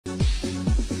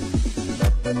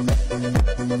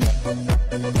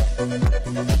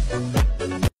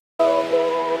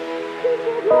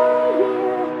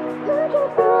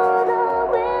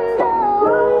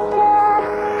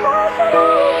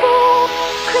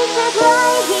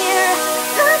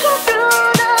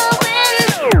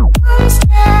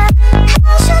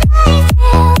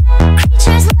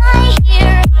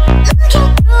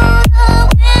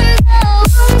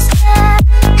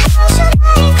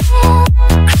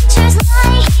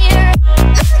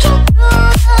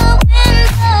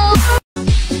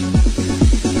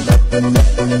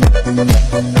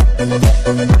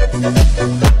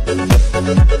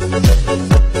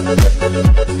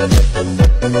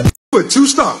Foot two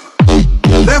stomp,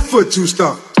 left foot two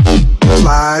stomp,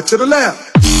 slide to the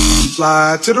left,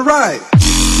 slide to the right,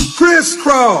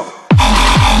 crisscross,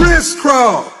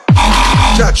 crisscross,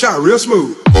 cha-cha real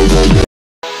smooth.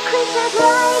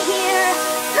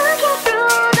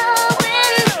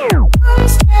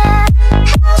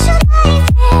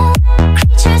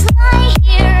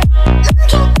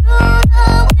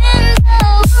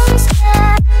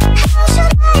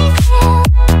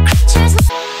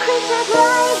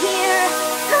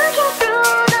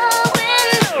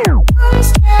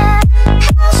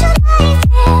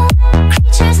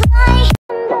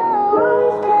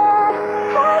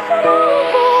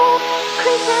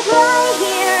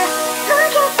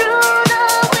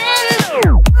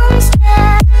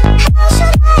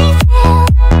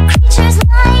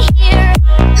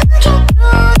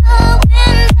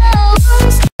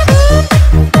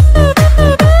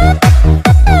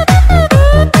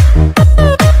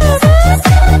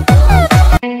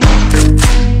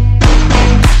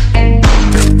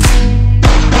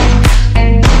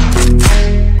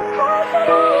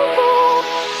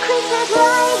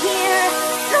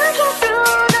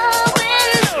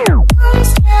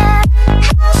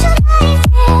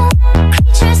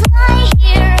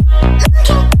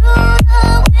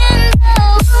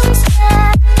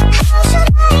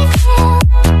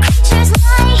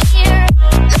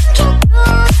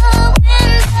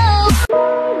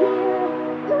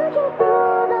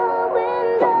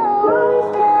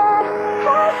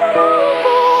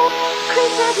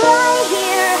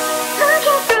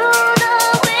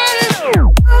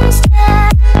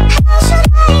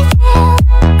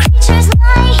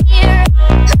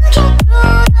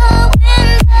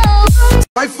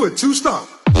 Right foot two stomp,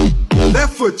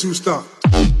 left foot two stomp,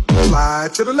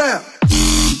 slide to the left,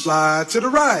 slide to the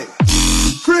right,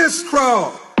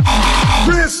 crisscross,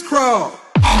 crisscross,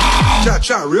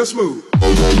 cha-cha real smooth.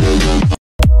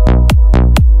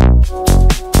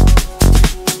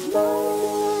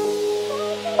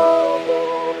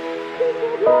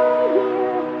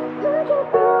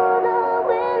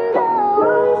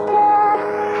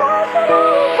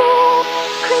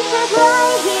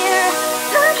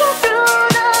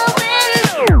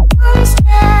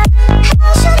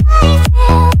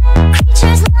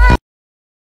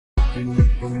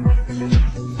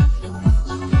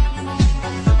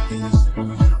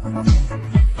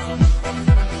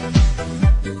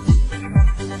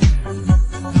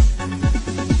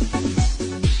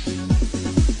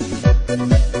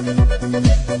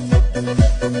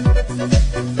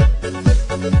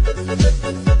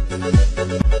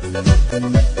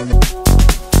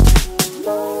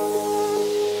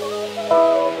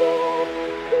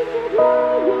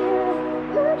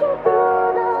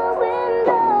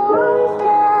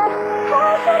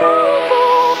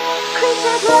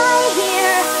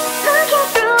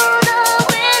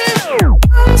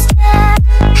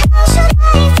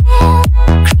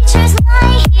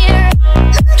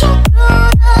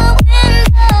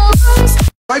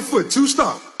 Right foot two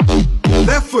stomp,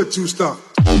 left foot two stomp,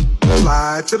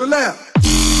 slide to the left,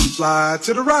 slide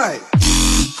to the right,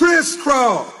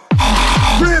 crisscross,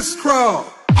 crisscross,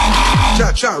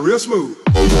 cha-cha real smooth.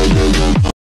 Look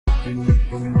at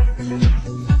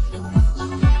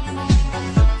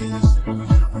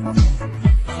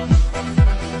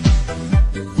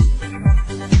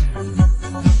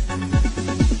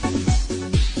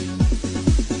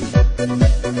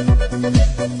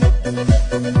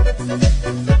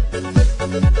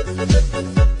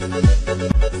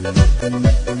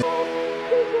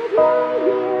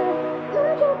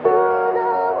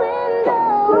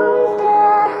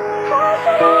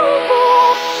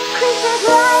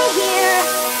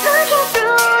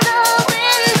through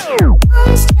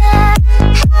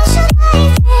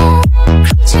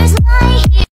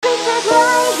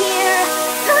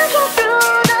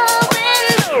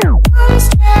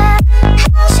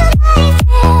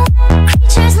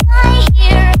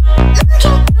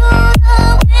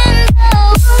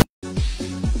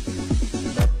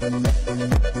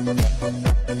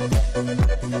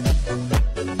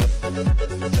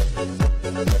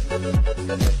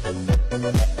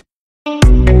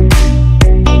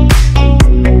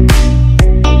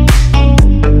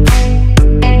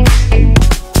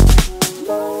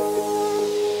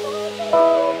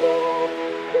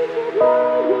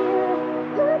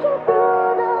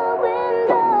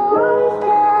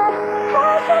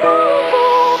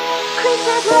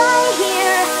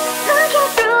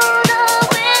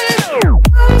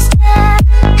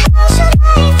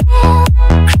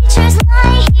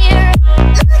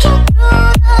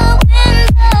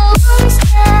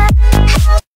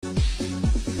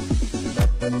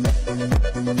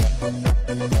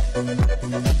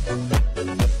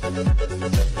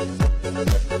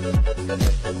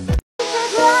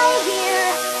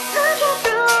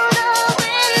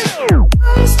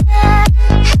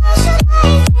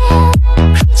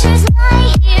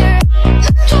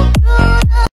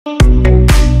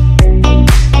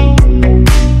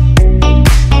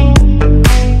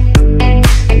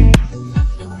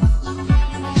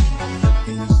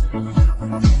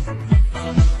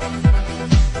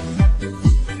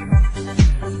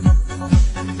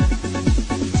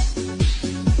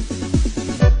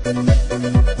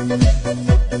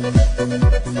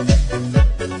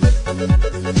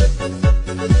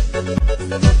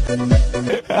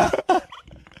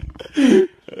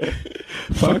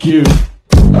Fuck you.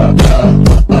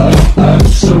 I'm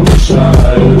so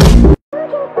shy.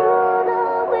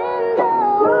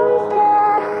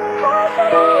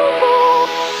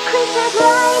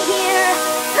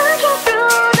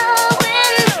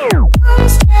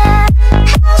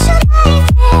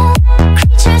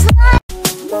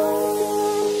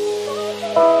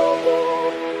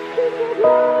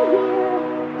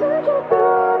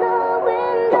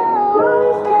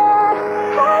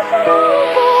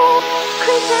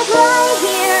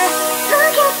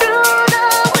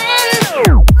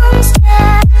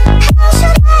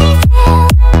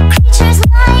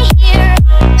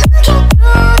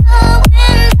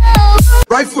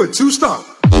 Right foot, two stomp.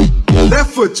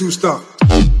 Left foot, two stomp.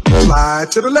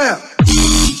 Slide to the left.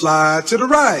 Slide to the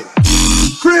right.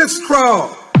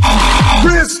 Crisscross.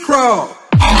 Crisscross.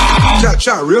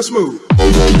 Cha-cha, real smooth.